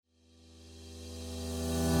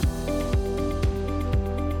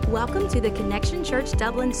Welcome to the Connection Church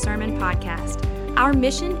Dublin Sermon Podcast. Our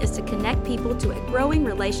mission is to connect people to a growing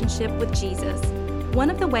relationship with Jesus. One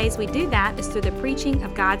of the ways we do that is through the preaching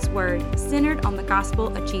of God's Word, centered on the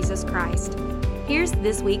gospel of Jesus Christ. Here's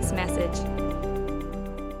this week's message. So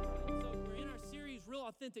we're in our series, Real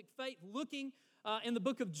Authentic Faith, looking in the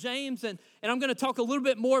book of James, and I'm going to talk a little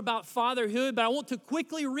bit more about fatherhood, but I want to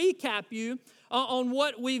quickly recap you on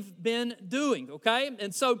what we've been doing, okay?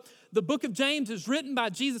 And so the book of James is written by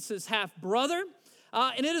Jesus' half-brother,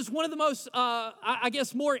 and it is one of the most,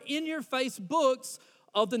 more in-your-face books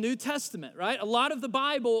of the New Testament, right? A lot of the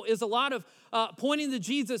Bible is a lot of pointing to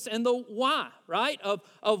Jesus and the why, right? Of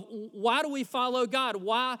why do we follow God?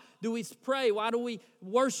 Why do we pray? Why do we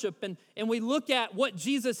worship? And we look at what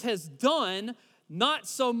Jesus has done, not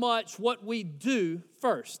so much what we do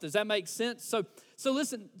first. Does that make sense? So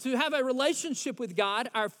listen, to have a relationship with God,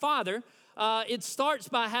 our Father, it starts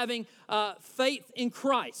by having faith in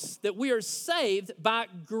Christ, that we are saved by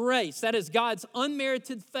grace. That is God's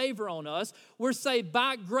unmerited favor on us. We're saved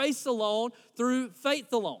by grace alone, through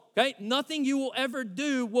faith alone, okay? Nothing you will ever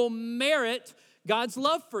do will merit God's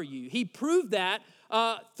love for you. He proved that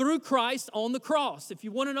through Christ on the cross. If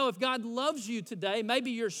you want to know if God loves you today,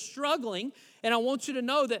 maybe you're struggling, and I want you to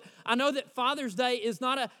know that I know that Father's Day is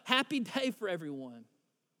not a happy day for everyone.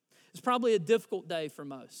 It's probably a difficult day for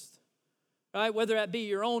most. Right? Whether that be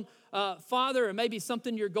your own father or maybe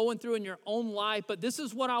something you're going through in your own life. But this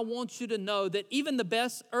is what I want you to know, that even the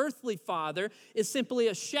best earthly father is simply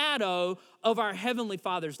a shadow of our heavenly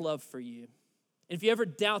Father's love for you. And if you ever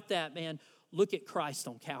doubt that, man, look at Christ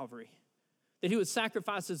on Calvary. That he would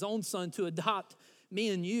sacrifice his own son to adopt me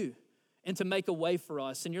and you and to make a way for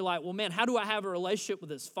us. And you're like, well, man, how do I have a relationship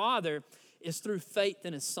with his Father? It's through faith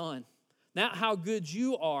in his Son. Not how good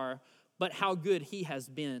you are, but how good he has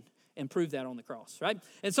been. And prove that on the cross, right?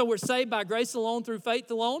 And so we're saved by grace alone, through faith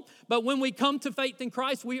alone. But when we come to faith in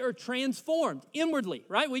Christ, we are transformed inwardly,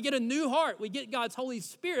 right? We get a new heart. We get God's Holy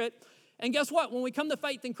Spirit. And guess what? When we come to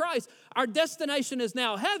faith in Christ, our destination is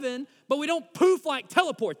now heaven, but we don't poof like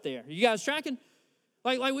teleport there. You guys tracking?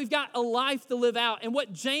 Like we've got a life to live out. And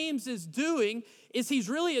what James is doing is he's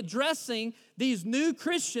really addressing these new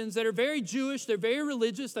Christians that are very Jewish, they're very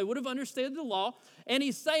religious, they would have understood the law. And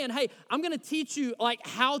he's saying, hey, I'm going to teach you like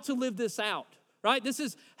how to live this out, right? This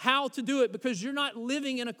is how to do it because you're not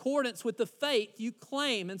living in accordance with the faith you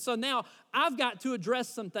claim. And so now I've got to address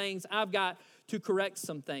some things. I've got to correct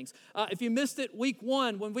some things. If you missed it week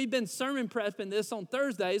 1, when we've been sermon prepping this on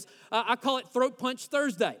Thursdays, I call it Throat Punch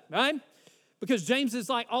Thursday, right? Because James is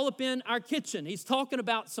like all up in our kitchen. He's talking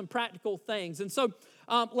about some practical things. And so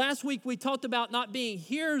last week we talked about not being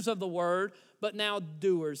hearers of the word, but now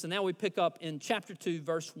doers. And now we pick up in chapter 2,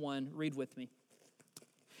 verse 1. Read with me.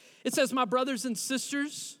 It says, my brothers and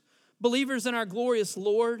sisters, believers in our glorious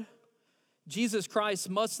Lord, Jesus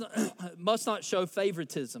Christ must not show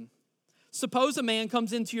favoritism. Suppose a man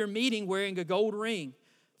comes into your meeting wearing a gold ring,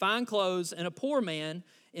 fine clothes, and a poor man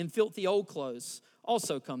in filthy old clothes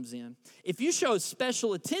also comes in. If you show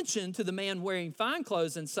special attention to the man wearing fine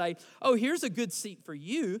clothes and say, oh, here's a good seat for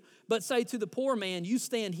you, but say to the poor man, you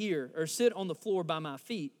stand here or sit on the floor by my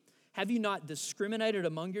feet, have you not discriminated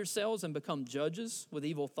among yourselves and become judges with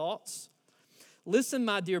evil thoughts? Listen,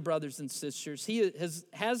 my dear brothers and sisters,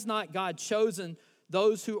 has not God chosen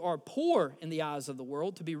those who are poor in the eyes of the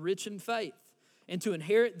world to be rich in faith and to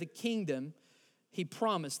inherit the kingdom he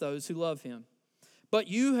promised those who love him? But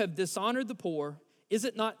you have dishonored the poor. Is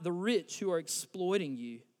it not the rich who are exploiting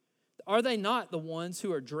you? Are they not the ones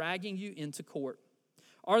who are dragging you into court?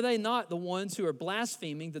 Are they not the ones who are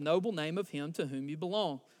blaspheming the noble name of him to whom you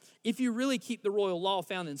belong? If you really keep the royal law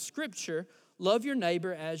found in Scripture, love your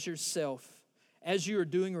neighbor as yourself, as you are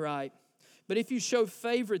doing right. But if you show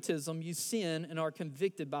favoritism, you sin and are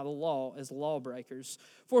convicted by the law as lawbreakers.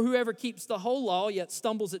 For whoever keeps the whole law yet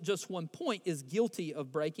stumbles at just one point is guilty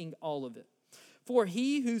of breaking all of it. For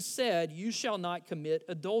he who said, you shall not commit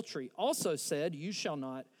adultery, also said, you shall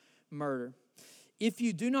not murder. If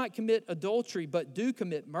you do not commit adultery, but do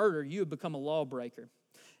commit murder, you have become a lawbreaker.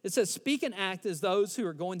 It says, speak and act as those who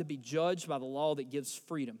are going to be judged by the law that gives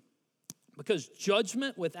freedom. Because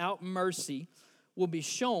judgment without mercy will be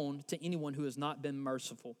shown to anyone who has not been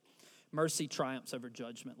merciful. Mercy triumphs over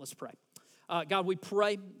judgment. Let's pray. God, we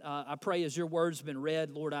pray. I pray as your words have been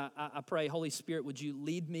read, Lord, I pray, Holy Spirit, would you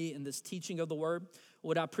lead me in this teaching of the word?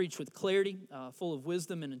 Would I preach with clarity, full of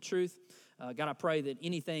wisdom and in truth? God, I pray that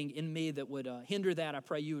anything in me that would hinder that, I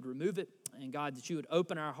pray you would remove it. And God, that you would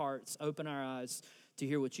open our hearts, open our eyes to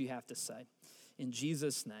hear what you have to say. In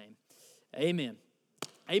Jesus' name, amen.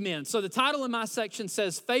 Amen. So the title in my section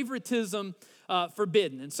says Favoritism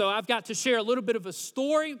Forbidden. And so I've got to share a little bit of a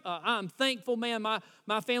story. I'm thankful, man.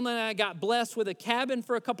 My family and I got blessed with a cabin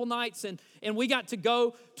for a couple nights, and we got to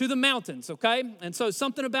go to the mountains, okay? And so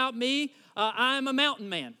something about me, I'm a mountain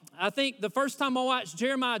man. I think the first time I watched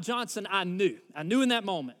Jeremiah Johnson, I knew in that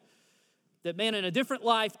moment that, man, in a different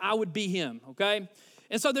life, I would be him, okay?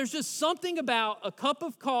 And so there's just something about a cup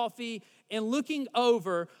of coffee and looking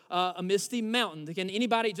over a misty mountain. Can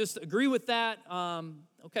anybody just agree with that?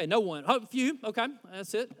 Okay, no one. A few, okay,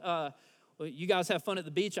 that's it. Well, you guys have fun at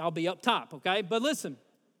the beach. I'll be up top, okay? But listen,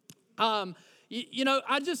 you know,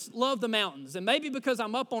 I just love the mountains. And maybe because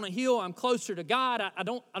I'm up on a hill, I'm closer to God. I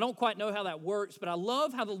don't quite know how that works, but I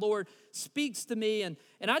love how the Lord speaks to me. And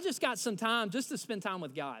I just got some time just to spend time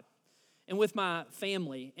with God and with my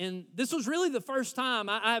family. And this was really the first time.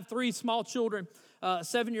 I have 3 small children, a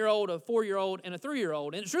 7-year-old, a 4-year-old, and a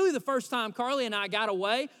 3-year-old. And it's really the first time Carly and I got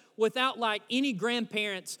away without like any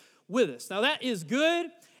grandparents with us. Now that is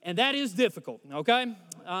good and that is difficult, okay?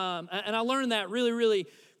 And I learned that really, really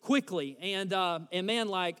quickly. And man,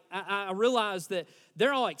 like I realized that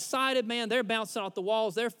they're all excited, man. They're bouncing off the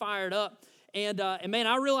walls. They're fired up. And man,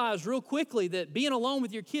 I realized real quickly that being alone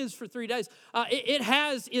with your kids for 3 days, it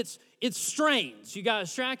has its strains. You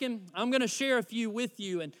guys tracking? I'm going to share a few with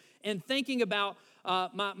you and thinking about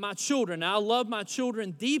my children. Now, I love my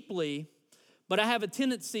children deeply, but I have a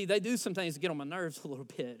tendency, they do some things to get on my nerves a little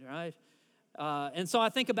bit, right? And so I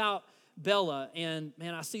think about Bella, and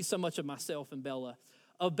man, I see so much of myself in Bella.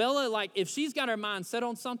 Bella, like if she's got her mind set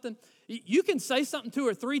on something, you can say something to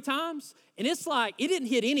her 3 times, and it's like it didn't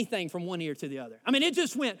hit anything from one ear to the other. I mean, it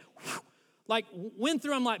just went, went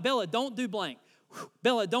through. I'm like, Bella, don't do blank.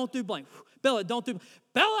 Bella, don't do blank. Bella, don't do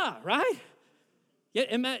Bella, right? Yeah,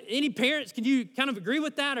 any parents, can you kind of agree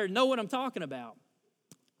with that or know what I'm talking about?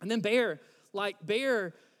 And then Bear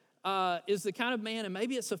is the kind of man, and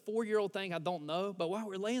maybe it's a 4-year-old thing, I don't know, but while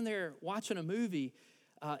we're laying there watching a movie,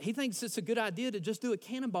 he thinks it's a good idea to just do a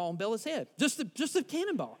cannonball on Bella's head. Just a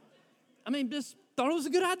cannonball. I mean, just thought it was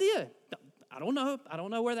a good idea. I don't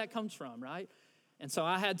know where that comes from, right? And so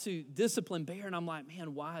I had to discipline Bear, and I'm like,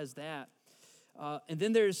 man, why is that? And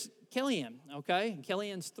then there's Kellyanne, okay? And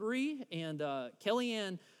Kellyanne's 3, and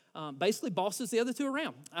Kellyanne basically bosses the other 2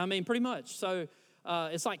 around. I mean, pretty much. So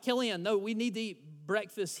it's like, Kellyanne, no, we need to eat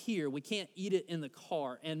breakfast here. We can't eat it in the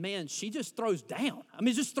car. And man, she just throws down. I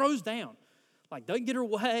mean, just throws down. Like, doesn't get her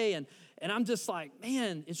way. And I'm just like,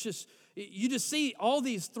 man, it's just, you just see all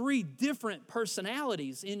these 3 different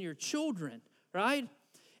personalities in your children, right?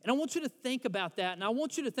 And I want you to think about that. And I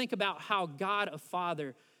want you to think about how God, a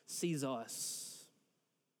Father, sees us.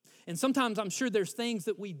 And sometimes I'm sure there's things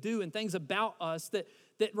that we do and things about us that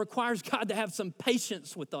requires God to have some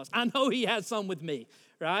patience with us. I know He has some with me,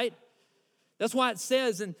 right? That's why it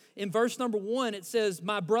says in verse number 1, it says,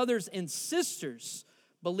 my brothers and sisters,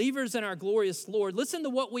 believers in our glorious Lord, listen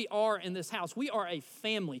to what we are in this house. We are a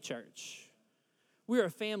family church. We are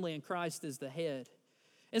a family and Christ is the head.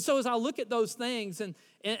 And so as I look at those things, and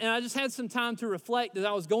I just had some time to reflect as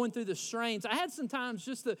I was going through the strains, I had some times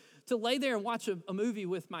just to lay there and watch a movie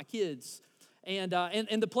with my kids and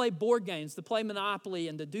to play board games, to play Monopoly,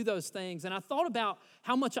 and to do those things. And I thought about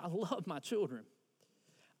how much I love my children.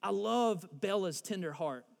 I love Bella's tender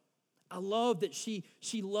heart. I love that she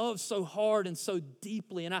loves so hard and so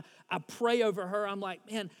deeply. And I pray over her. I'm like,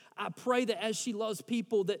 man, I pray that as she loves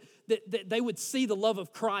people, that they would see the love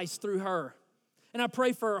of Christ through her. And I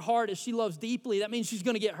pray for her heart as she loves deeply. That means she's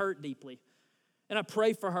going to get hurt deeply. And I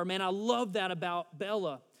pray for her, man. I love that about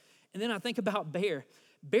Bella. And then I think about Bear.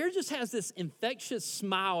 Bear just has this infectious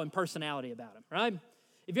smile and personality about him, right?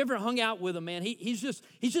 If you ever hung out with him, man, he's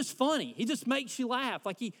just funny. He just makes you laugh.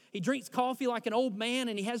 Like he drinks coffee like an old man,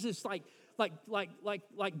 and he has this like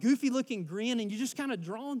goofy looking grin, and you're just kind of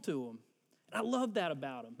drawn to him. And I love that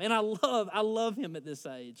about him. And I love him at this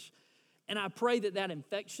age. And I pray that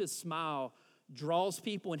infectious smile draws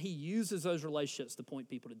people, and he uses those relationships to point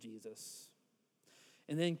people to Jesus.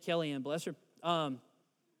 And then Kellyanne, bless her.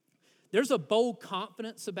 There's a bold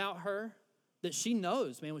confidence about her that she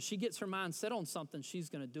knows, man, when she gets her mind set on something, she's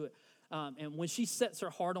going to do it. And when she sets her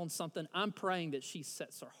heart on something, I'm praying that she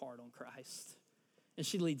sets her heart on Christ. And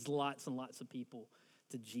she leads lots and lots of people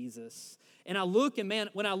to Jesus. And I look, and man,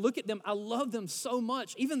 when I look at them, I love them so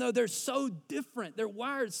much, even though they're so different. They're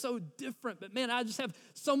wired so different. But man, I just have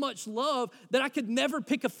so much love that I could never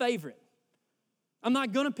pick a favorite. I'm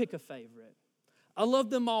not going to pick a favorite. I love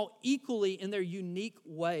them all equally in their unique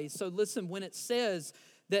way. So listen, when it says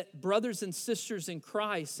that brothers and sisters in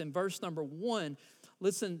Christ, in verse number 1,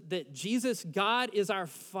 listen, that Jesus, God is our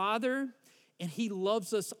Father, and He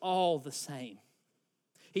loves us all the same.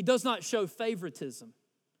 He does not show favoritism.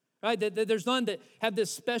 Right? There's none that have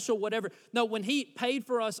this special whatever. No, when he paid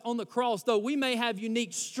for us on the cross, though we may have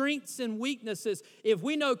unique strengths and weaknesses, if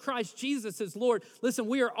we know Christ Jesus is Lord, listen,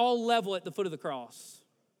 we are all level at the foot of the cross.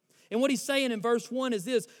 And what he's saying in verse 1 is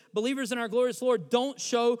this: believers in our glorious Lord, don't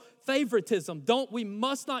show favoritism. We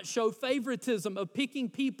must not show favoritism of picking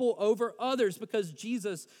people over others, because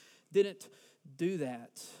Jesus didn't do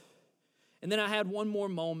that. And then I had one more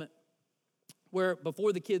moment where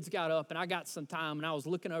before the kids got up and I got some time and I was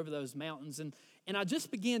looking over those mountains and I just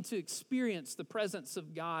began to experience the presence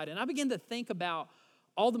of God. And I began to think about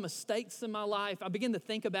all the mistakes in my life. I began to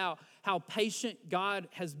think about how patient God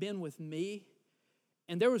has been with me.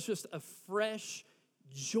 And there was just a fresh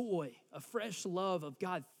joy, a fresh love of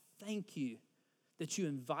God. Thank you that you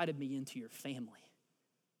invited me into your family.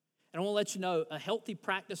 And I want to let you know, a healthy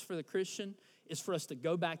practice for the Christian is for us to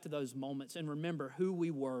go back to those moments and remember who we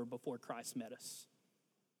were before Christ met us.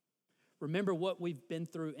 Remember what we've been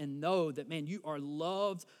through and know that, man, you are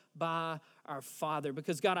loved by our Father.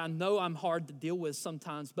 Because, God, I know I'm hard to deal with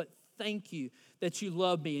sometimes, but thank you that you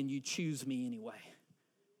love me and you choose me anyway.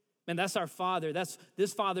 Man, that's our Father. That's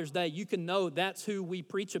this Father's Day. You can know that's who we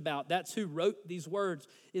preach about. That's who wrote these words,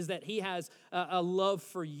 is that he has a love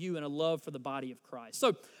for you and a love for the body of Christ.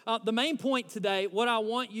 So the main point today, what I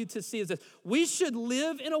want you to see is this: we should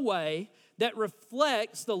live in a way that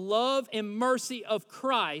reflects the love and mercy of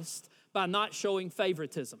Christ by not showing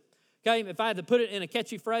favoritism. Okay, if I had to put it in a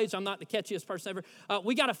catchy phrase, I'm not the catchiest person ever.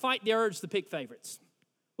 We got to fight the urge to pick favorites.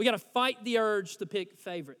 We got to fight the urge to pick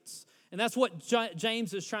favorites. And that's what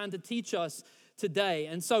James is trying to teach us today.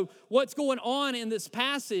 And so what's going on in this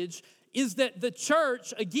passage is that the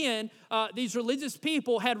church, again, these religious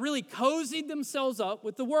people had really cozied themselves up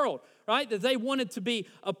with the world, right? That they wanted to be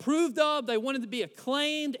approved of, they wanted to be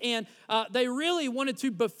acclaimed, and they really wanted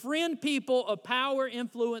to befriend people of power,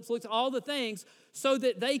 influence, looks, all the things, so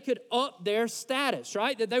that they could up their status,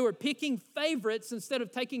 right? That they were picking favorites instead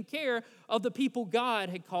of taking care of the people God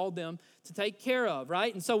had called them to take care of,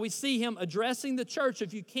 right? And so we see him addressing the church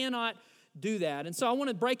if you cannot do that. And so I want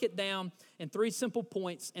to break it down in 3 simple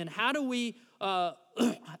points. And who do we look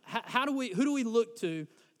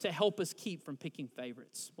to help us keep from picking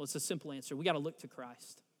favorites? Well, it's a simple answer. We got to look to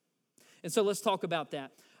Christ. And so let's talk about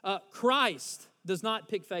that. Christ does not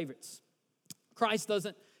pick favorites. Christ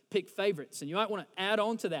doesn't pick favorites. And you might want to add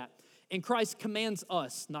on to that. And Christ commands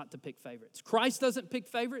us not to pick favorites. Christ doesn't pick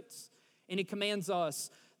favorites, and he commands us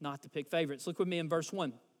not to pick favorites. Look with me in verse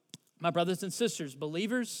 1. My brothers and sisters,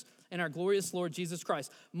 believers in our glorious Lord Jesus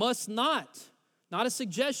Christ, must not a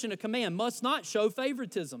suggestion, a command, must not show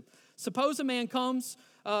favoritism. Suppose a man comes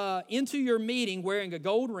into your meeting wearing a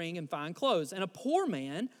gold ring and fine clothes, and a poor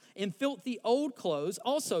man in filthy old clothes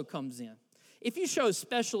also comes in. If you show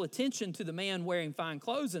special attention to the man wearing fine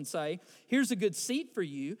clothes and say, here's a good seat for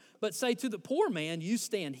you, but say to the poor man, you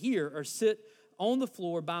stand here or sit on the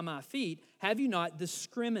floor by my feet, have you not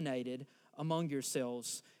discriminated among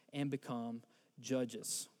yourselves and become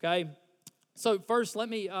judges? Okay? So first, let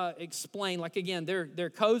me explain. Like again,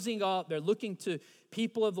 they're cozying up. They're looking to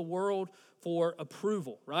people of the world for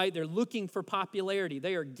approval, right? They're looking for popularity.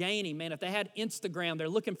 They are gaining. Man, if they had Instagram, they're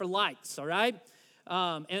looking for likes, all right?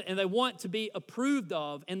 And they want to be approved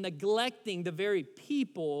of, and neglecting the very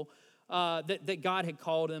people that God had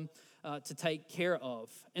called them to take care of.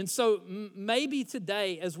 And so maybe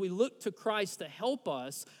today, as we look to Christ to help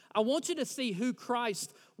us, I want you to see who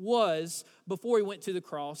Christ was before he went to the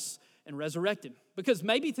cross and resurrected. Because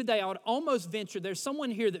maybe today I would almost venture there's someone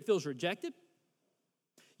here that feels rejected.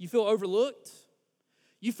 You feel overlooked.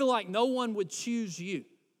 You feel like no one would choose you.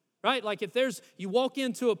 Right? Like if you walk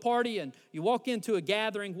into a party and you walk into a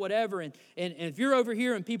gathering, whatever, and if you're over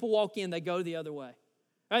here and people walk in, they go the other way.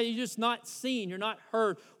 Right? You're just not seen. You're not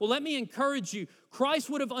heard. Well, let me encourage you.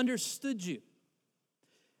 Christ would have understood you.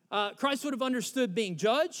 Christ would have understood being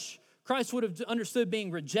judged. Christ would have understood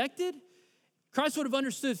being rejected. Christ would have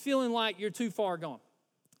understood feeling like you're too far gone.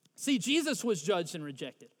 See, Jesus was judged and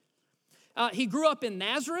rejected. He grew up in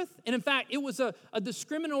Nazareth, and in fact, it was a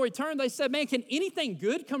discriminatory term. They said, man, can anything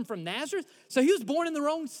good come from Nazareth? So he was born in the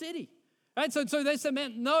wrong city, right? So they said,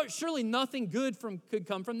 man, no, surely nothing good could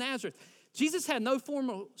come from Nazareth. Jesus had no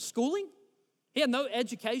formal schooling. He had no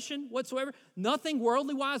education whatsoever, nothing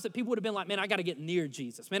worldly-wise that people would have been like, man, I got to get near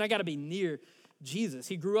Jesus. Man, I got to be near Jesus.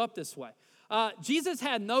 He grew up this way. Jesus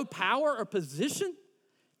had no power or position.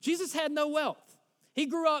 Jesus had no wealth. He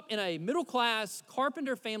grew up in a middle-class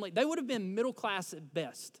carpenter family. They would have been middle-class at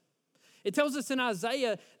best. It tells us in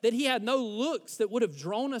Isaiah that he had no looks that would have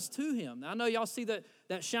drawn us to him. Now, I know y'all see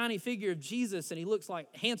that shiny figure of Jesus, and he looks like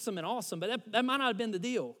handsome and awesome, but that might not have been the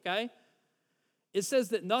deal, okay? It says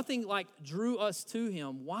that nothing like drew us to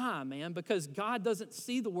him. Why, man? Because God doesn't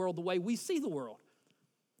see the world the way we see the world,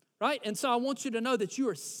 right? And so I want you to know that you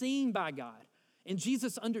are seen by God. And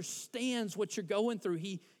Jesus understands what you're going through.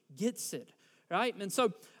 He gets it, right? And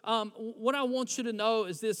so what I want you to know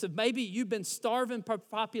is this. If maybe you've been starving for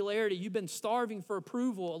popularity, you've been starving for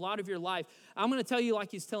approval a lot of your life, I'm going to tell you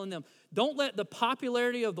like he's telling them, don't let the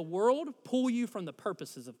popularity of the world pull you from the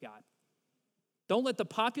purposes of God. Don't let the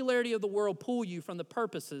popularity of the world pull you from the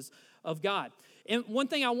purposes of God. And one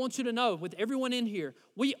thing I want you to know with everyone in here,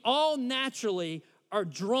 we all naturally are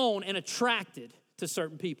drawn and attracted to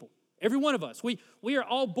certain people. Every one of us. We are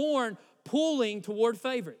all born pulling toward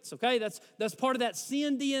favorites, okay? That's part of that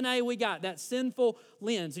sin DNA we got, that sinful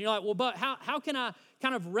lens. And you're like, well, but how can I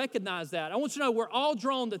kind of recognize that? I want you to know we're all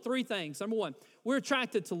drawn to three things. Number one, we're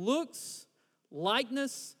attracted to looks,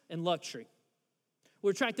 likeness, and luxury.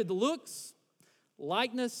 We're attracted to looks,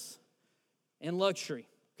 likeness, and luxury,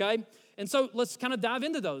 okay? And so let's kind of dive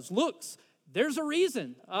into those. Looks, there's a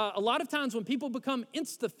reason. A lot of times when people become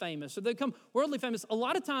insta-famous or they become worldly famous, a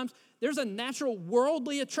lot of times there's a natural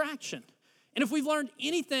worldly attraction. And if we've learned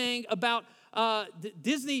anything about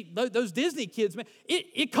Disney, those Disney kids, man,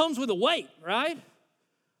 it comes with a weight, right?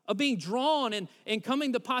 Of being drawn and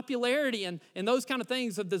coming to popularity and those kind of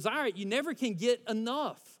things of desire. You never can get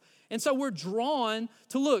enough. And so we're drawn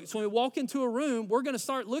to looks. When we walk into a room, we're going to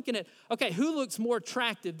start looking at, okay, who looks more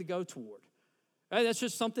attractive to go toward? Right? That's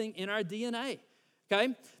just something in our DNA,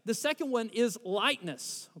 okay? The second one is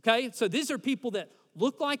likeness, okay? So these are people that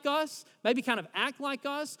look like us, maybe kind of act like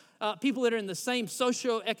us, people that are in the same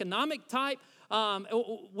socioeconomic type.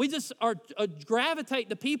 We just are gravitate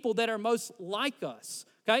to people that are most like us,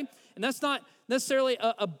 okay? And that's not necessarily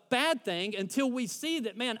a bad thing until we see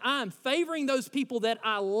that, man, I'm favoring those people that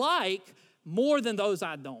I like more than those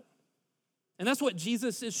I don't. And that's what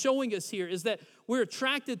Jesus is showing us here, is that we're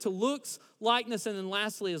attracted to looks, likeness, and then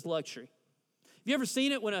lastly is luxury. Have you ever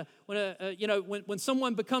seen it when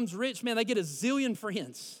someone becomes rich, man, they get a zillion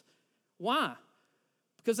friends. Why?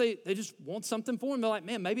 Because they just want something for them. They're like,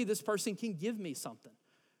 man, maybe this person can give me something,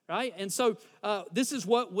 right? And so this is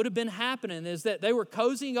what would have been happening, is that they were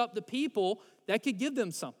cozying up the people that could give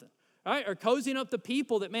them something, right? Or cozying up the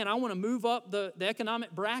people that, man, I want to move up the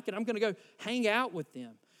economic bracket. I'm going to go hang out with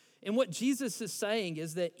them. And what Jesus is saying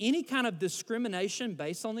is that any kind of discrimination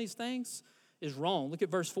based on these things is wrong. Look at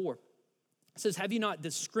verse 4. It says, have you not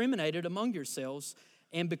discriminated among yourselves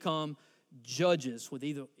and become judges with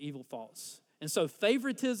evil thoughts? And so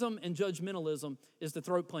favoritism and judgmentalism is the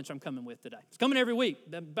throat punch I'm coming with today. It's coming every week,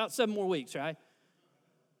 about 7 more weeks, right?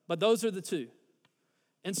 But those are the two.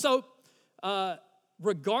 And so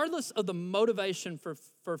regardless of the motivation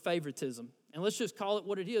for favoritism, and let's just call it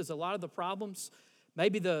what it is, a lot of the problems,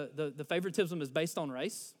 maybe the favoritism is based on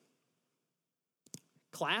race,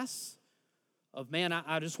 class, of, man,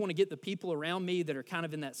 I just want to get the people around me that are kind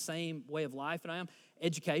of in that same way of life that I am.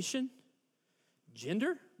 Education,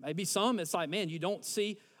 gender, maybe some, it's like, man, you don't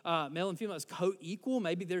see male and female as co-equal.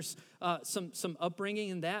 Maybe there's some upbringing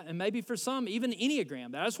in that. And maybe for some, even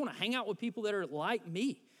Enneagram, that I just want to hang out with people that are like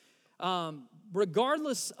me.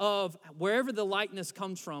 Regardless of wherever the likeness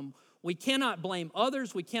comes from, we cannot blame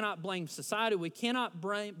others. We cannot blame society. We cannot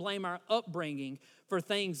blame our upbringing for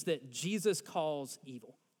things that Jesus calls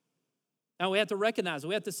evil. Now, we have to recognize it.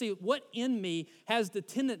 We have to see what in me has the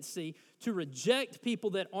tendency to reject people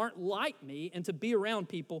that aren't like me and to be around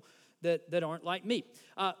people that aren't like me.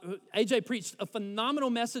 AJ preached a phenomenal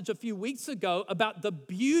message a few weeks ago about the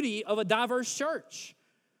beauty of a diverse church.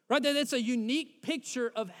 Right? That it's a unique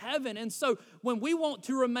picture of heaven. And so when we want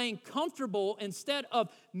to remain comfortable instead of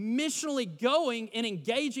missionally going and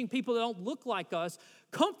engaging people that don't look like us,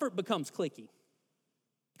 comfort becomes cliquey.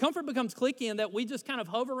 Comfort becomes cliquey in that we just kind of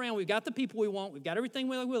hover around. We've got the people we want. We've got everything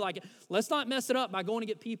we like it. Let's not mess it up by going to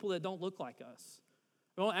get people that don't look like us.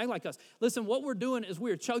 Don't act like us. Listen, what we're doing is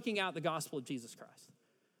we are choking out the gospel of Jesus Christ.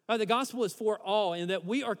 The gospel is for all, and that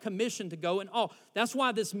we are commissioned to go in all. That's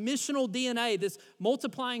why this missional DNA, this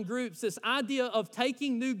multiplying groups, this idea of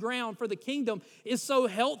taking new ground for the kingdom is so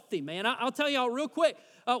healthy, man. I'll tell y'all real quick,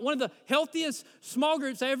 one of the healthiest small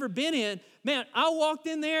groups I've ever been in, man, I walked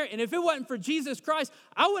in there, and if it wasn't for Jesus Christ,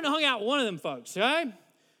 I wouldn't have hung out with one of them folks, right?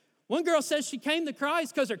 One girl says she came to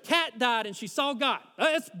Christ because her cat died and she saw God.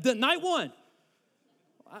 That's the night one.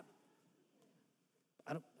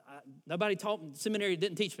 Nobody taught seminary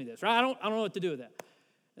didn't teach me this, right? I don't know what to do with that.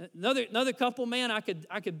 Another couple, man, I could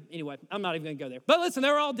anyway, I'm not even going to go there. But listen,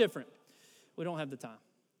 they're all different. We don't have the time.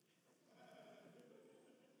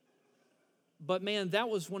 But man, that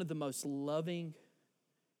was one of the most loving,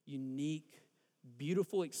 unique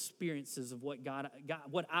beautiful experiences of what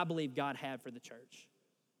what I believe God had for the church.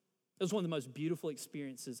 It was one of the most beautiful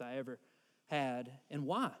experiences I ever had. And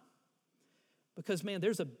why? Because, man,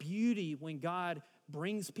 there's a beauty when God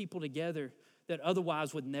brings people together that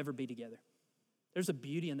otherwise would never be together. There's a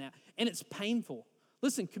beauty in that. And it's painful.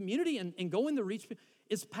 Listen, community and going to reach people,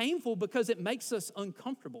 it's painful because it makes us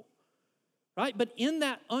uncomfortable, right? But in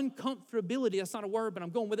that uncomfortability, that's not a word, but I'm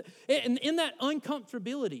going with it. And in that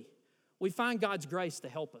uncomfortability, we find God's grace to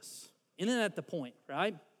help us. Isn't that the point,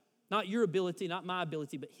 right? Not your ability, not my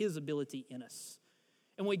ability, but His ability in us.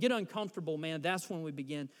 And when we get uncomfortable, man, that's when we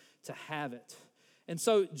begin to have it. And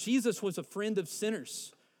so Jesus was a friend of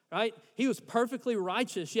sinners, right? He was perfectly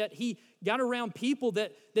righteous, yet He got around people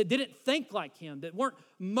that didn't think like Him, that weren't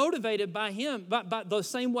motivated by Him, by the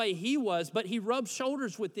same way He was, but He rubbed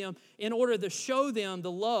shoulders with them in order to show them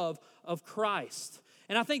the love of Christ.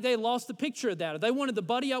 And I think they lost the picture of that. They wanted to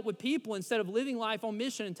buddy up with people instead of living life on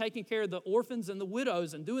mission and taking care of the orphans and the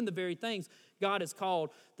widows and doing the very things God has called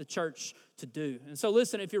the church to do. And so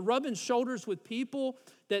listen, if you're rubbing shoulders with people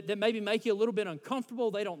that maybe make you a little bit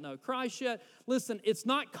uncomfortable, they don't know Christ yet, listen, it's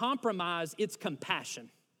not compromise, it's compassion.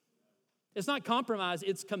 It's not compromise,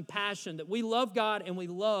 it's compassion, that we love God and we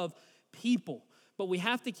love people. But we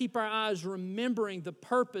have to keep our eyes remembering the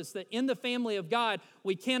purpose that in the family of God,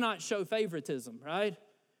 we cannot show favoritism, right?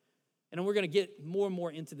 And we're going to get more and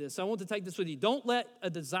more into this. So I want to take this with you. Don't let a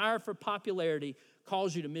desire for popularity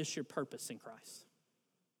cause you to miss your purpose in Christ.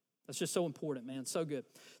 That's just so important, man. So good.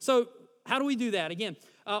 So how do we do that? Again,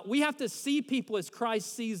 we have to see people as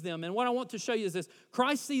Christ sees them. And what I want to show you is this.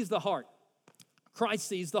 Christ sees the heart. Christ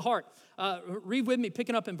sees the heart. Read with me,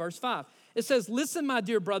 picking up in verse 5. It says, "Listen, my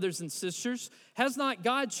dear brothers and sisters, has not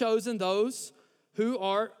God chosen those who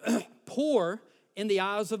are poor in the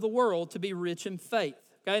eyes of the world to be rich in faith?"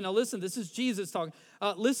 Okay, now listen, this is Jesus talking.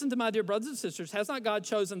 "Listen to my dear brothers and sisters, has not God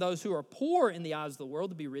chosen those who are poor in the eyes of the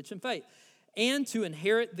world to be rich in faith, and to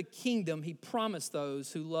inherit the kingdom He promised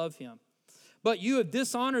those who love Him? But you have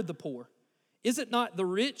dishonored the poor. Is it not the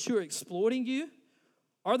rich who are exploiting you?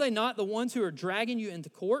 Are they not the ones who are dragging you into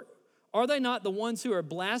court? Are they not the ones who are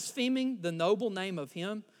blaspheming the noble name of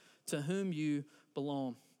Him to whom you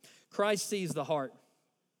belong?" Christ sees the heart.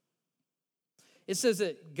 It says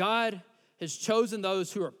that God has chosen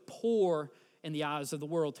those who are poor in the eyes of the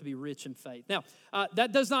world to be rich in faith. Now,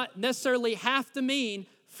 that does not necessarily have to mean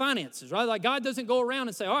finances, right? Like God doesn't go around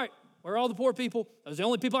and say, all right, where are all the poor people? Those are the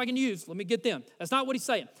only people I can use. Let me get them. That's not what He's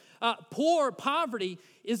saying. Poverty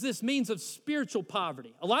is this means of spiritual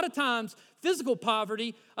poverty. A lot of times, physical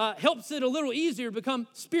poverty helps it a little easier to become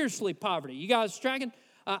spiritually poverty. You guys tracking?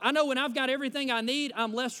 I know when I've got everything I need,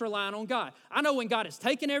 I'm less reliant on God. I know when God has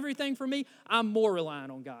taken everything from me, I'm more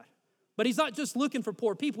reliant on God. But He's not just looking for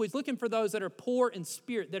poor people. He's looking for those that are poor in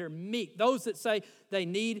spirit, that are meek, those that say they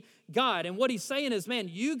need God. And what He's saying is, man,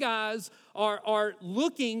 you guys are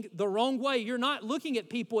looking the wrong way. You're not looking at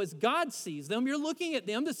people as God sees them. You're looking at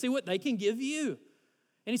them to see what they can give you.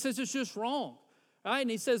 And He says it's just wrong, right?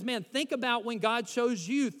 And He says, man, think about when God chose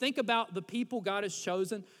you. Think about the people God has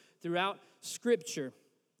chosen throughout Scripture.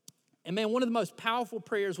 And man, one of the most powerful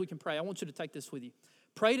prayers we can pray, I want you to take this with you.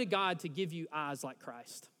 Pray to God to give you eyes like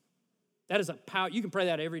Christ. That is a power. You can pray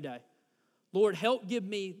that every day. Lord, help give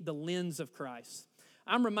me the lens of Christ.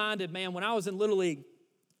 I'm reminded, man, when I was in Little League,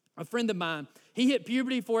 a friend of mine, he hit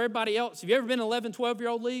puberty before everybody else. Have you ever been in an 11,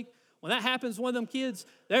 12-year-old league? When that happens to one of them kids,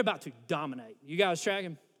 they're about to dominate. You guys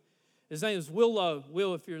tracking? His name is Will Lowe.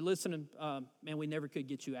 Will, if you're listening, man, we never could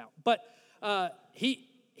get you out. But he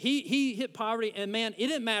hit poverty, and man, it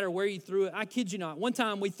didn't matter where you threw it. I kid you not. One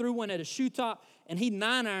time we threw one at a shoe top, and he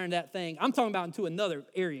 9-ironed that thing. I'm talking about into another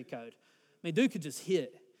area code. I mean, dude could just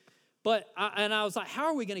hit. But I was like, how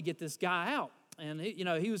are we going to get this guy out? And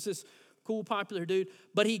he was this cool, popular dude.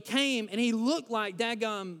 But he came, and he looked like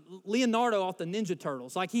daggum Leonardo off the Ninja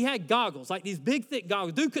Turtles. Like he had goggles, like these big, thick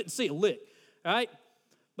goggles. Dude couldn't see a lick, right?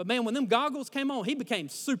 But man, when them goggles came on, he became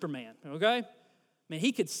Superman, okay? Man,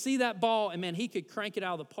 he could see that ball, and man, he could crank it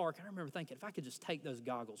out of the park. I remember thinking, if I could just take those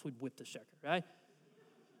goggles, we'd whip the sucker, right?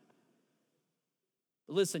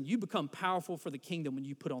 But listen, you become powerful for the kingdom when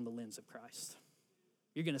you put on the lens of Christ.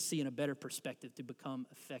 You're going to see in a better perspective to become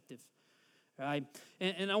effective, right?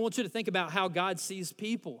 And I want you to think about how God sees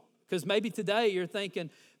people. Because maybe today you're thinking,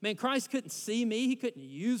 man, Christ couldn't see me. He couldn't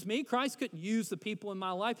use me. Christ couldn't use the people in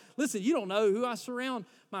my life. Listen, you don't know who I surround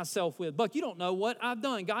myself with. Buck, you don't know what I've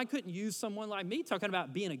done. God couldn't use someone like me talking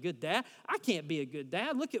about being a good dad. I can't be a good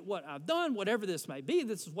dad. Look at what I've done, whatever this may be.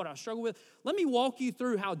 This is what I struggle with. Let me walk you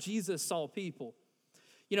through how Jesus saw people.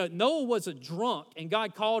 Noah was a drunk, and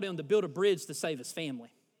God called him to build a bridge to save his family.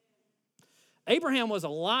 Abraham was a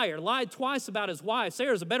liar, lied twice about his wife.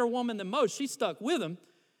 Sarah's a better woman than most. She stuck with him,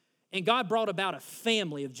 and God brought about a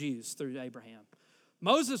family of Jews through Abraham.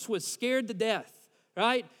 Moses was scared to death,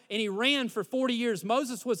 right? And he ran for 40 years.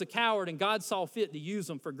 Moses was a coward, and God saw fit to use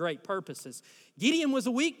him for great purposes. Gideon was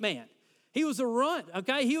a weak man. He was a runt,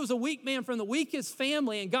 okay? He was a weak man from the weakest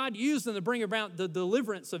family, and God used him to bring about the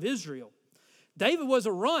deliverance of Israel. David was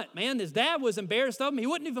a runt, man. His dad was embarrassed of him. He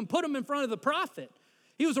wouldn't even put him in front of the prophet.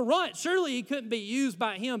 He was a runt. Surely he couldn't be used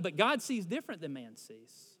by him, but God sees different than man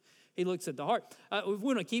sees. He looks at the heart. We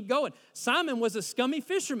want to keep going. Simon was a scummy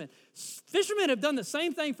fisherman. Fishermen have done the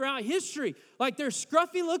same thing throughout history. Like, they're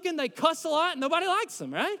scruffy looking, they cuss a lot, and nobody likes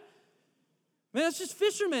them, right? Man, that's just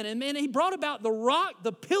fishermen. And man, he brought about the rock,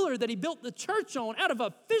 the pillar that he built the church on out of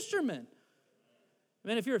a fisherman.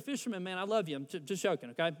 Man, if you're a fisherman, man, I love you. I'm just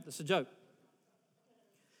joking, okay? It's a joke.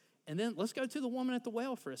 And then let's go to the woman at the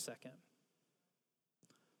well for a second.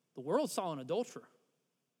 The world saw an adulterer.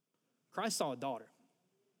 Christ saw a daughter.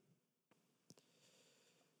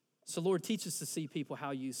 So, Lord, teach us to see people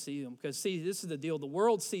how you see them. Because, see, this is the deal. The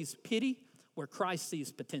world sees pity where Christ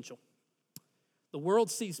sees potential. The world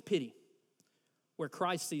sees pity where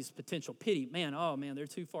Christ sees potential. Pity, man, oh, man, they're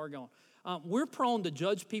too far gone. We're prone to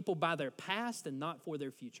judge people by their past and not for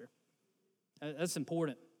their future. That's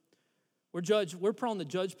important. We're prone to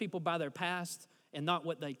judge people by their past and not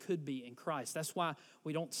what they could be in Christ. That's why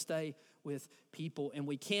we don't stay with people, and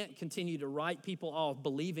we can't continue to write people off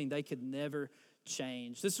believing they could never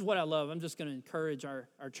change. This is what I love. I'm just going to encourage our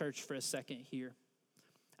church for a second here.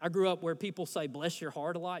 I grew up where people say, bless your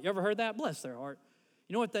heart a lot. You ever heard that? Bless their heart.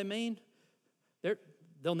 You know what they mean?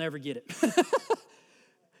 They'll never get it.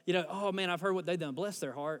 You know, oh man, I've heard what they've done. Bless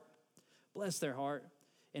their heart. Bless their heart.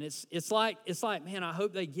 And it's like, man, I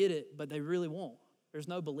hope they get it, but they really won't. There's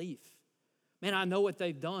no belief. Man, I know what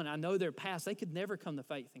they've done. I know their past. They could never come to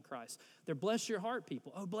faith in Christ. They're bless your heart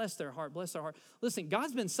people. Oh, bless their heart, bless their heart. Listen,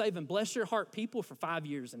 God's been saving bless your heart people for 5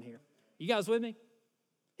 years in here. You guys with me?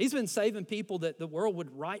 He's been saving people that the world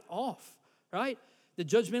would write off, right? The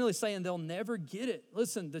judgmentally saying they'll never get it.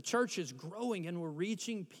 Listen, the church is growing and we're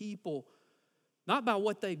reaching people not by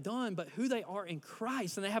what they've done, but who they are in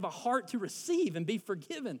Christ, and they have a heart to receive and be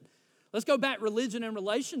forgiven. Let's go back, religion and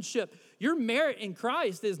relationship. Your merit in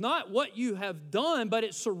Christ is not what you have done, but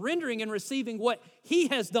it's surrendering and receiving what He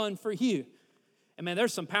has done for you. And man,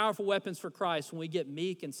 there's some powerful weapons for Christ when we get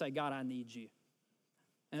meek and say, God, I need you.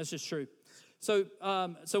 And that's just true. So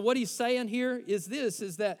what he's saying here is this,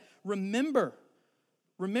 is that remember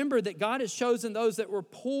that God has chosen those that were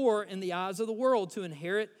poor in the eyes of the world to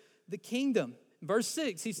inherit the kingdom. Verse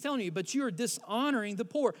 6, he's telling you, but you are dishonoring the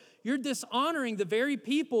poor. You're dishonoring the very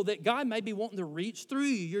people that God may be wanting to reach through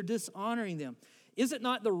you. You're dishonoring them. Is it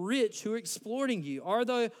not the rich who are exploiting you?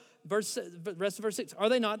 Rest of verse 6, are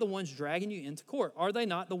they not the ones dragging you into court? Are they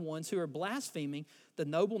not the ones who are blaspheming the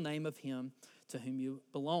noble name of Him to whom you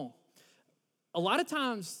belong? A lot of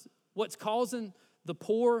times, what's causing the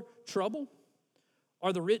poor trouble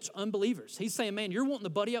are the rich unbelievers. He's saying, man, you're wanting to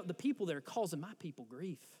buddy up the people that are causing my people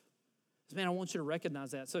grief. Man, I want you to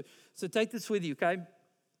recognize that. So take this with you, okay?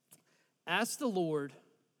 Ask the Lord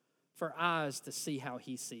for eyes to see how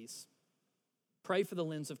He sees. Pray for the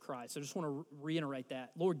lens of Christ. I just want to reiterate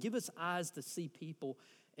that. Lord, give us eyes to see people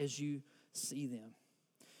as you see them.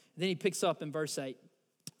 And then he picks up in verse 8.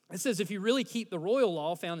 It says, if you really keep the royal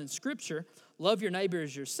law found in Scripture, love your neighbor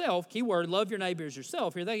as yourself, keyword, love your neighbor as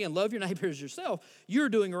yourself. Here they again, love your neighbor as yourself. You're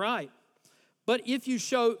doing right. But if you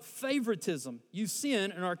show favoritism, you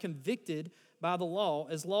sin and are convicted by the law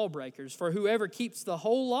as lawbreakers. For whoever keeps the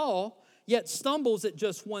whole law, yet stumbles at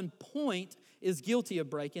just one point, is guilty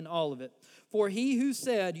of breaking all of it. For he who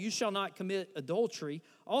said, you shall not commit adultery,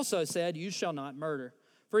 also said, you shall not murder.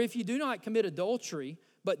 For if you do not commit adultery,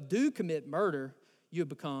 but do commit murder, you have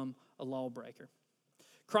become a lawbreaker.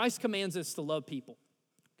 Christ commands us to love people.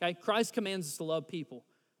 Okay? Christ commands us to love people.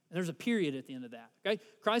 And there's a period at the end of that, okay?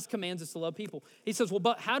 Christ commands us to love people. He says, well,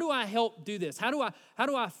 but how do I help do this? How do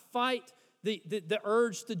I fight the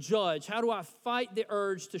urge to judge? How do I fight the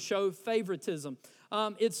urge to show favoritism?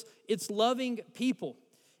 It's loving people.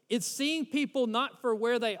 It's seeing people not for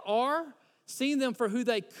where they are, seeing them for who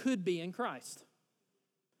they could be in Christ.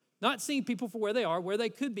 Not seeing people for where they are, where they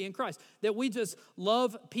could be in Christ. That we just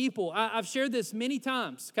love people. I've shared this many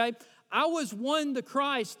times, okay? I was won to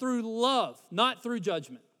Christ through love, not through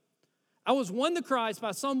judgment. I was won to Christ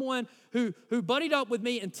by someone who buddied up with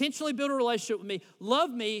me, intentionally built a relationship with me,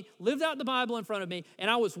 loved me, lived out the Bible in front of me, and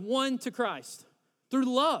I was won to Christ. through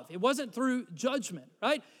love. It wasn't through judgment,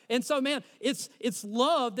 right? And so, man, it's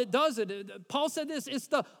love that does it. Paul said this, it's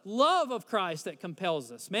the love of Christ that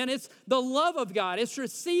compels us. Man, it's the love of God. It's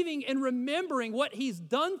receiving and remembering what he's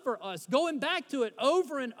done for us, going back to it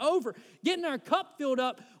over and over, getting our cup filled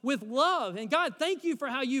up with love. And God, thank you for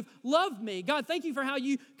how you've loved me. God, thank you for how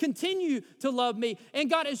you continue to love me. And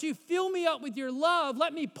God, as you fill me up with your love,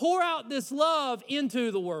 let me pour out this love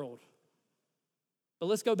into the world. But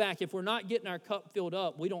let's go back. If we're not getting our cup filled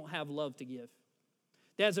up, we don't have love to give.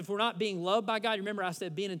 Dads, if we're not being loved by God, remember I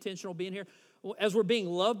said being intentional, being here. As we're being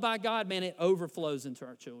loved by God, man, it overflows into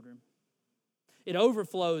our children. It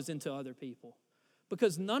overflows into other people.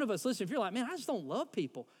 Because none of us, listen, if you're like, man, I just don't love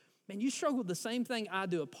people. Man, you struggle with the same thing I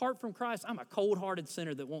do. Apart from Christ, I'm a cold-hearted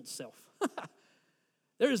sinner that wants self.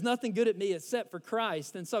 There is nothing good at me except for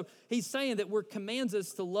Christ. And so he's saying that we're commands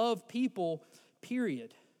us to love people,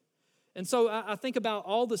 period. And so I think about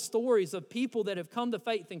all the stories of people that have come to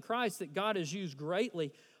faith in Christ that God has used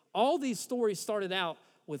greatly. All these stories started out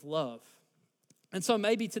with love. And so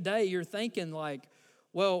maybe today you're thinking like,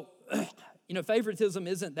 well, favoritism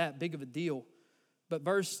isn't that big of a deal. But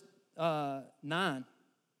verse 9,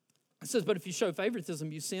 it says, but if you show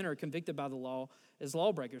favoritism, you sin or are convicted by the law as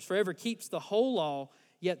lawbreakers. For whoever keeps the whole law,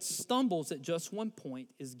 yet stumbles at just one point,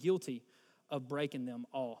 is guilty of breaking them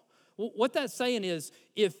all. What that's saying is,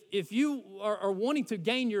 if you are wanting to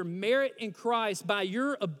gain your merit in Christ by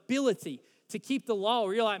your ability to keep the law,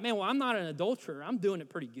 or you're like, man, well, I'm not an adulterer, I'm doing it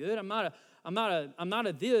pretty good. I'm not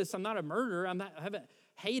a this, I'm not a murderer, I haven't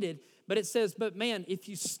hated. But it says, but man, if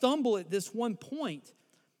you stumble at this one point,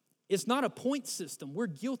 it's not a point system. We're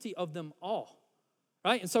guilty of them all,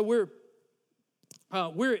 right? And so we're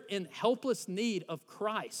in helpless need of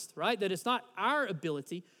Christ, right? That it's not our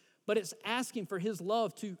ability, but it's asking for his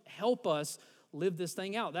love to help us live this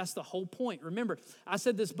thing out. That's the whole point. Remember, I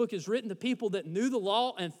said this book is written to people that knew the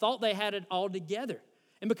law and thought they had it all together.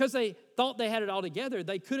 And because they thought they had it all together,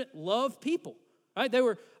 they couldn't love people, right? They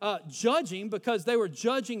were judging because they were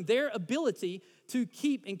judging their ability to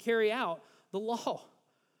keep and carry out the law.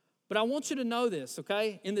 But I want you to know this,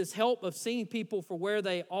 okay? In this help of seeing people for where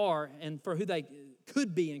they are and for who they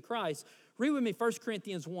could be in Christ, read with me 1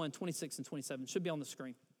 Corinthians 1, 26 and 27. It should be on the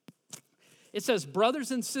screen. It says,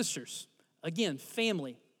 brothers and sisters, again,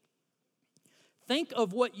 family, think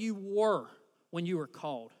of what you were when you were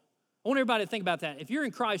called. I want everybody to think about that. If you're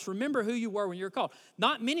in Christ, remember who you were when you were called.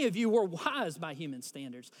 Not many of you were wise by human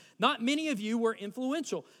standards. Not many of you were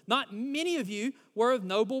influential. Not many of you were of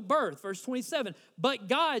noble birth. Verse 27, but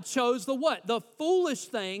God chose the what? The foolish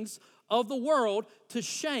things of the world to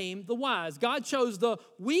shame the wise. God chose the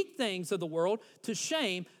weak things of the world to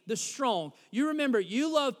shame the strong. You remember,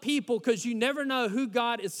 you love people because you never know who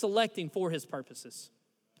God is selecting for his purposes.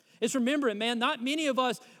 It's remembering, man, not many of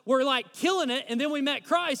us were like killing it and then we met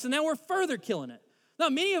Christ and now we're further killing it. No,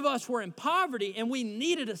 many of us were in poverty and we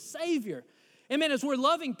needed a Savior. And man, as we're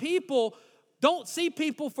loving people, don't see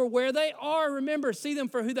people for where they are. Remember, see them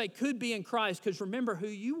for who they could be in Christ, because remember who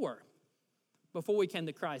you were before we came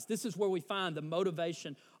to Christ. This is where we find the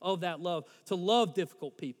motivation of that love, to love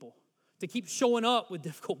difficult people, to keep showing up with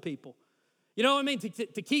difficult people. You know what I mean?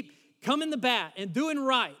 To keep coming to bat and doing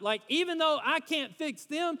right. Like, even though I can't fix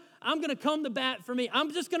them, I'm going to come to bat for me.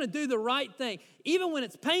 I'm just going to do the right thing. Even when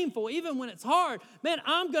it's painful, even when it's hard, man,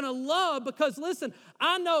 I'm going to love, because, listen,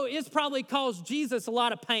 I know it's probably caused Jesus a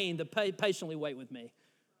lot of pain to patiently wait with me.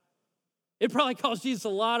 It probably caused Jesus a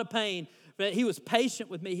lot of pain. But he was patient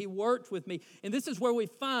with me. He worked with me. And this is where we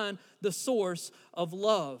find the source of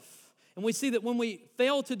love. And we see that when we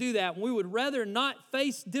fail to do that, when we would rather not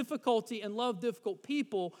face difficulty and love difficult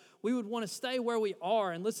people, we would want to stay where we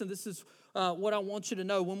are. And listen, this is what I want you to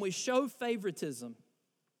know. When we show favoritism,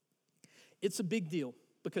 it's a big deal,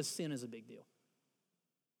 because sin is a big deal.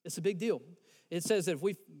 It's a big deal. It says that if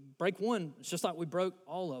we break one, it's just like we broke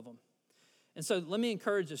all of them. And so let me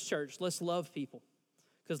encourage this church. Let's love people.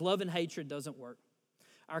 Because love and hatred doesn't work.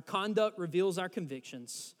 Our conduct reveals our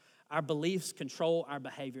convictions. Our beliefs control our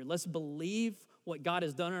behavior. Let's believe what God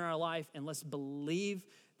has done in our life, and let's believe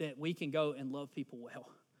that we can go and love people well,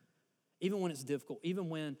 even when it's difficult, even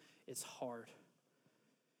when it's hard.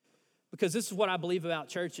 Because this is what I believe about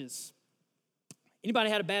churches.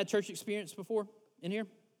 Anybody had a bad church experience before in here?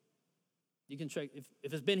 You can check.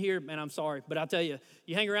 If it's been here, man, I'm sorry. But I'll tell you,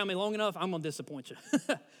 you hang around me long enough, I'm going to disappoint you.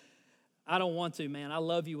 I don't want to, man. I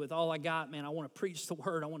love you with all I got, man. I want to preach the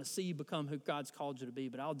word. I want to see you become who God's called you to be,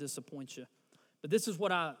 but I'll disappoint you. But this is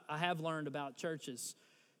what I have learned about churches.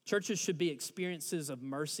 Churches should be experiences of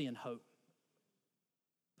mercy and hope.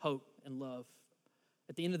 Hope and love.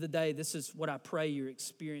 At the end of the day, this is what I pray your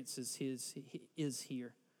experience is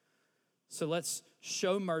here. So let's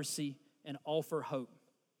show mercy and offer hope.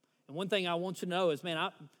 And one thing I want you to know is, man,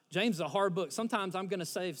 James is a hard book. Sometimes I'm going to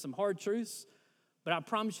say some hard truths, but I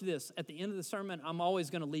promise you this, at the end of the sermon, I'm always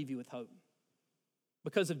going to leave you with hope.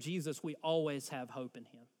 Because of Jesus, we always have hope in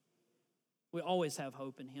him. We always have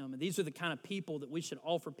hope in him. And these are the kind of people that we should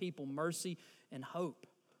offer people mercy and hope,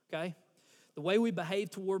 okay? The way we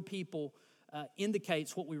behave toward people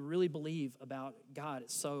indicates what we really believe about God.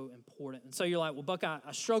 It's so important. And so you're like, well, Buck, I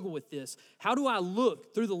struggle with this. How do I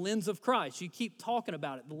look through the lens of Christ? You keep talking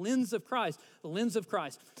about it. The lens of Christ, the lens of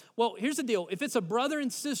Christ. Well, here's the deal. If it's a brother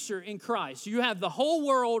and sister in Christ, you have the whole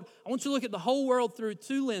world. I want you to look at the whole world through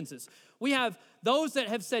two lenses. We have those that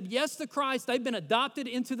have said yes to Christ. They've been adopted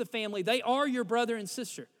into the family. They are your brother and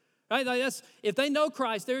sister. Right? If they know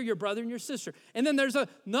Christ, they're your brother and your sister. And then there's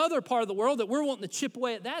another part of the world that we're wanting to chip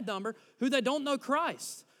away at that number, who they don't know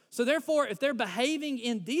Christ. So therefore, if they're behaving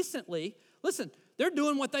indecently, listen, they're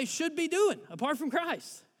doing what they should be doing apart from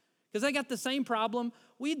Christ, because they got the same problem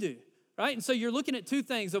we do. Right? And so you're looking at two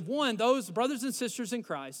things. Of one, those brothers and sisters in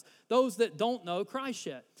Christ, those that don't know Christ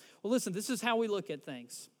yet. Well, listen, this is how we look at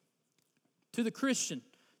things. To the Christian,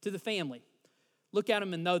 to the family, look at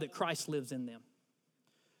them and know that Christ lives in them.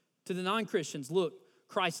 To the non-Christians, look,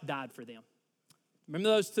 Christ died for them. Remember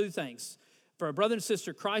those two things. For a brother and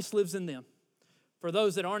sister, Christ lives in them. For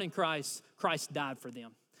those that aren't in Christ, Christ died for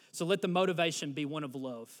them. So let the motivation be one of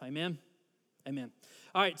love. Amen? Amen.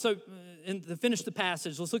 All right, so to finish the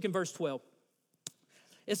passage, let's look in verse 12.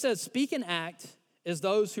 It says, speak and act as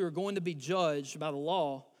those who are going to be judged by the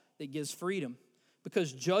law that gives freedom,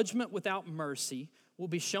 because judgment without mercy will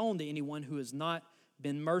be shown to anyone who has not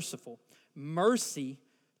been merciful. Mercy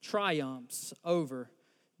triumphs over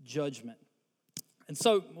judgment. And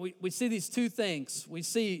so we see these two things. We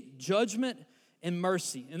see judgment and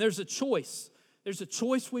mercy. And there's a choice. There's a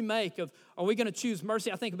choice we make of, are we going to choose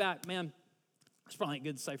mercy? I think about, man, it's probably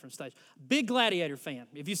good to say from stage. Big Gladiator fan.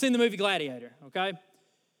 If you've seen the movie Gladiator, okay?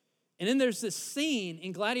 And then there's this scene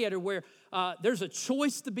in Gladiator where there's a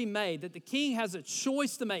choice to be made, that the king has a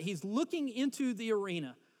choice to make. He's looking into the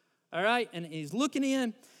arena, all right? And he's looking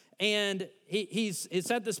in, and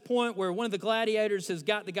it's at this point where one of the gladiators has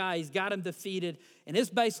got the guy, he's got him defeated, and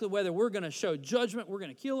it's basically whether we're going to show judgment, we're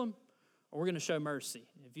going to kill him, or we're going to show mercy.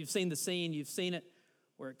 If you've seen the scene, you've seen it,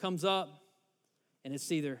 where it comes up, and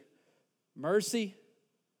it's either mercy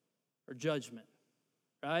or judgment,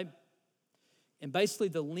 right? And basically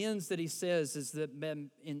the lens that he says is that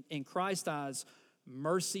in Christ's eyes,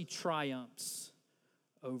 mercy triumphs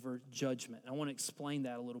over judgment. I want to explain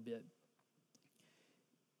that a little bit.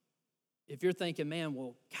 If you're thinking, man,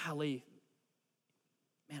 well, golly,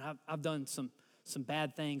 man, I've done some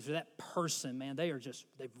bad things, or that person, man,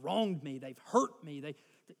 they've wronged me, they've hurt me,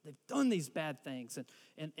 they've done these bad things,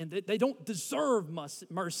 and they don't deserve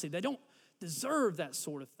mercy. They don't deserve that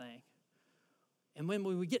sort of thing. And when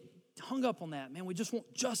we get hung up on that, man, we just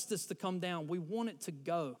want justice to come down. We want it to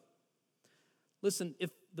go. Listen,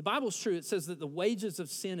 if the Bible's true, it says that the wages of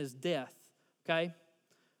sin is death, okay?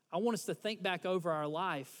 I want us to think back over our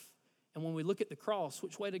life, and when we look at the cross,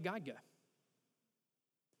 which way did God go?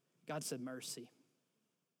 God said mercy.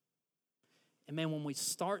 And man, when we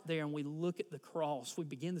start there and we look at the cross, we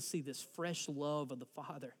begin to see this fresh love of the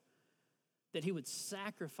Father, that he would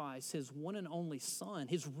sacrifice his one and only son,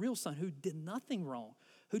 his real son, who did nothing wrong,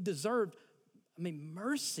 who deserved,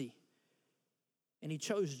 mercy. And he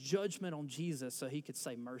chose judgment on Jesus so he could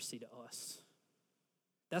say mercy to us.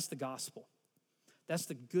 That's the gospel. That's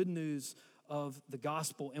the good news of the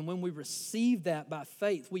gospel. And when we receive that by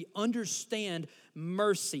faith, we understand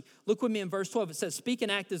mercy. Look with me in verse 12. It says, speak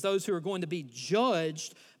and act as those who are going to be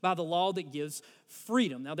judged by the law that gives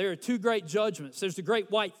freedom. Now, there are two great judgments. There's the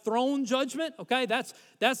great white throne judgment, okay?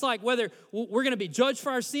 That's like whether we're going to be judged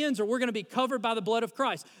for our sins or we're going to be covered by the blood of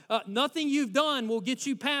Christ. Nothing you've done will get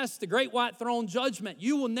you past the great white throne judgment.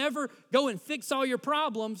 You will never go and fix all your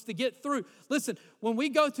problems to get through. Listen, when we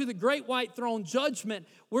go through the great white throne judgment,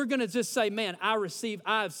 we're going to just say, man, I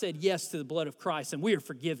have said yes to the blood of Christ, and we are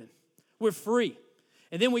forgiven. We're free.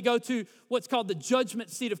 And then we go to what's called the judgment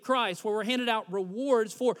seat of Christ, where we're handed out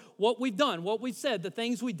rewards for what we've done, what we've said, the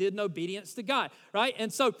things we did in obedience to God, right?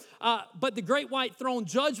 And so, but the great white throne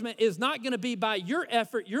judgment is not going to be by your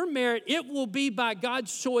effort, your merit. It will be by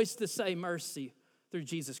God's choice to say mercy through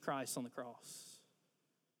Jesus Christ on the cross.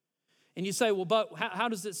 And you say, well, but how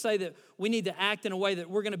does it say that we need to act in a way that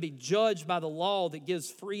we're going to be judged by the law that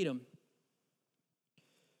gives freedom?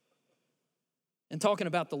 And talking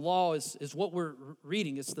about the law is what we're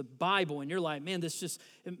reading. It's the Bible. And you're like, man, this just,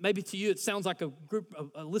 maybe to you it sounds like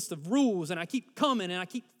a list of rules, and I keep coming and I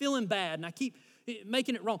keep feeling bad and I keep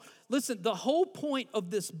making it wrong. Listen, the whole point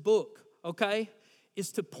of this book, okay,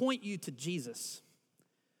 is to point you to Jesus.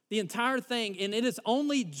 The entire thing, and it is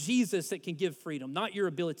only Jesus that can give freedom, not your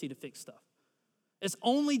ability to fix stuff. It's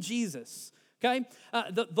only Jesus, okay?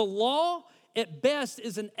 The law, at best,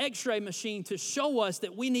 is an x-ray machine to show us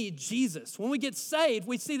that we need Jesus. When we get saved,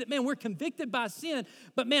 we see that, man, we're convicted by sin,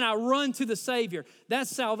 but, man, I run to the Savior. That's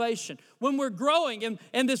salvation. When we're growing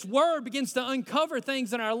and this word begins to uncover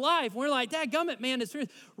things in our life, we're like, dadgummit, man, it's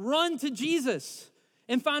run to Jesus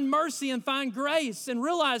and find mercy and find grace and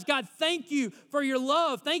realize, God, thank you for your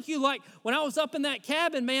love. Thank you. Like when I was up in that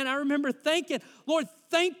cabin, man, I remember thinking, Lord,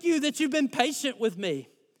 thank you that you've been patient with me.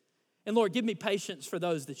 And Lord, give me patience for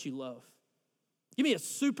those that you love. Give me a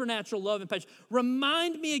supernatural love and patience.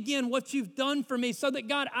 Remind me again what you've done for me so that,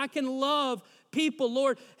 God, I can love people.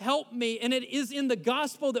 Lord, help me. And it is in the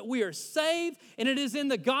gospel that we are saved, and it is in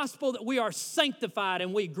the gospel that we are sanctified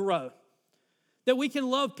and we grow. That we can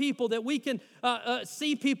love people, that we can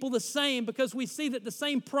see people the same because we see that the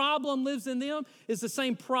same problem lives in them is the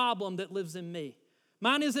same problem that lives in me.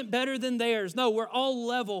 Mine isn't better than theirs. No, we're all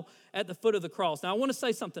level at the foot of the cross. Now, I want to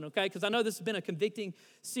say something, okay? Because I know this has been a convicting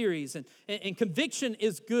series, and conviction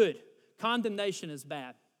is good. Condemnation is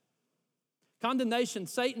bad. Condemnation,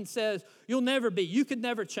 Satan says, you'll never be. You could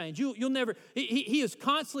never change. You'll never. He is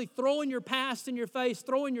constantly throwing your past in your face,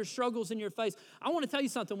 throwing your struggles in your face. I want to tell you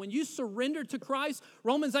something. When you surrender to Christ,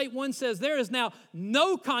 Romans 8:1 says, there is now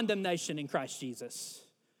no condemnation in Christ Jesus.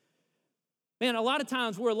 Man, a lot of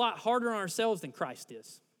times we're a lot harder on ourselves than Christ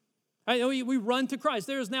is. Right? We run to Christ.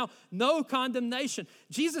 There is now no condemnation.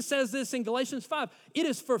 Jesus says this in Galatians 5. It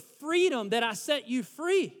is for freedom that I set you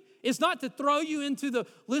free. It's not to throw you into the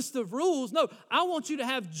list of rules. No, I want you to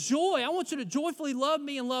have joy. I want you to joyfully love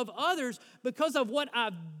me and love others because of what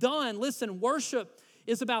I've done. Listen, worship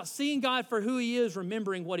is about seeing God for who He is,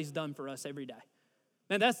 remembering what He's done for us every day.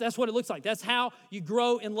 And that's what it looks like. That's how you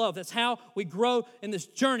grow in love. That's how we grow in this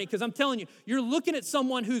journey. Because I'm telling you, you're looking at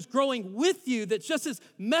someone who's growing with you that's just as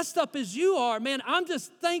messed up as you are. Man, I'm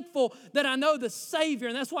just thankful that I know the Savior.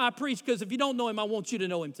 And that's why I preach, because if you don't know Him, I want you to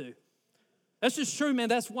know Him too. That's just true, man.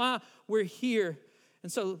 That's why we're here.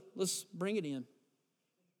 And so let's bring it in.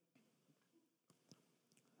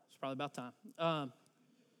 It's probably about time.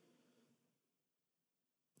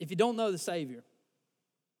 If you don't know the Savior,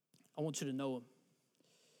 I want you to know Him.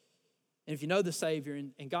 And if you know the Savior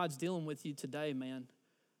and God's dealing with you today, man,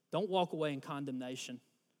 don't walk away in condemnation.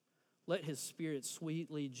 Let His Spirit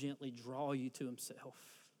sweetly, gently draw you to Himself.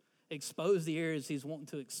 Expose the areas He's wanting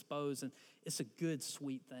to expose. And it's a good,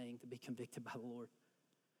 sweet thing to be convicted by the Lord.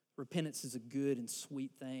 Repentance is a good and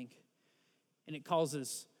sweet thing. And it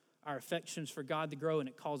causes our affections for God to grow, and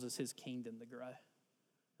it causes His kingdom to grow.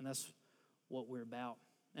 And that's what we're about.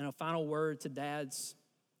 And a final word to dads.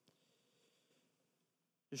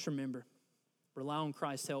 Just remember, rely on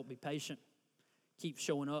Christ's help. Be patient. Keep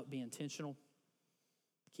showing up. Be intentional.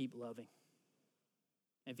 Keep loving.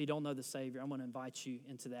 And if you don't know the Savior, I'm going to invite you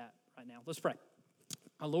into that right now. Let's pray.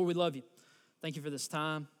 Our Lord, we love you. Thank you for this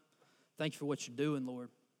time. Thank you for what you're doing, Lord.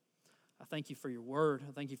 I thank you for your word.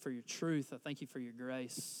 I thank you for your truth. I thank you for your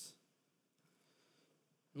grace.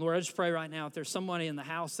 Lord, I just pray right now if there's somebody in the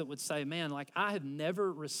house that would say, man, like I have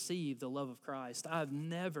never received the love of Christ. I have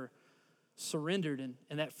never surrendered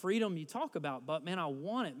and that freedom you talk about, but man, I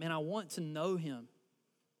want it. Man, I want to know Him.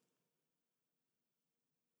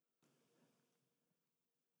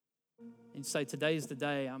 And say, today's the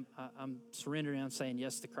day I'm surrendering, I'm saying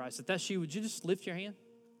yes to Christ. If that's you, would you just lift your hand?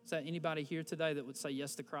 Is that anybody here today that would say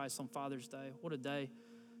yes to Christ on Father's Day? What a day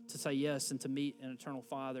to say yes and to meet an eternal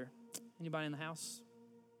Father. Anybody in the house?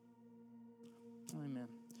 Amen.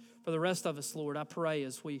 For the rest of us, Lord, I pray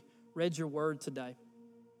as we read your word today,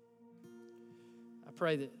 I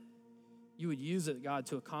pray that you would use it, God,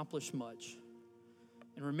 to accomplish much.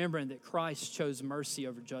 And remembering that Christ chose mercy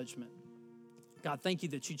over judgment. God, thank you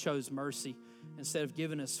that you chose mercy instead of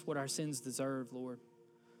giving us what our sins deserve, Lord.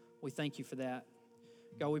 We thank you for that.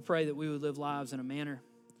 God, we pray that we would live lives in a manner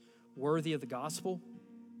worthy of the gospel.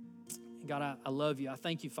 And God, I love you. I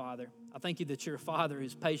thank you, Father. I thank you that you're a Father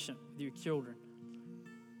who's patient with your children.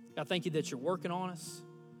 God, thank you that you're working on us.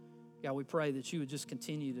 God, we pray that you would just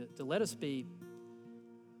continue to let us be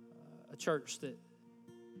a church that,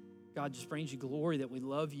 God, just brings you glory, that we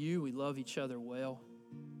love you, we love each other well.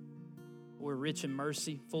 We're rich in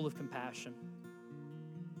mercy, full of compassion.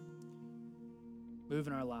 Move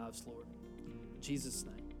in our lives, Lord. In Jesus'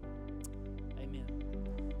 name, amen.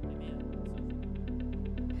 Amen.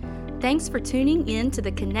 Thanks for tuning in to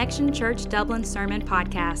the Connection Church Dublin Sermon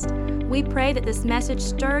Podcast. We pray that this message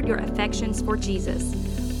stirred your affections for Jesus.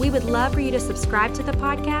 We would love for you to subscribe to the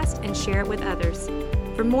podcast and share it with others.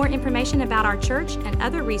 For more information about our church and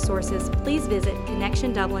other resources, please visit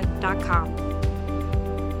connectiondublin.com.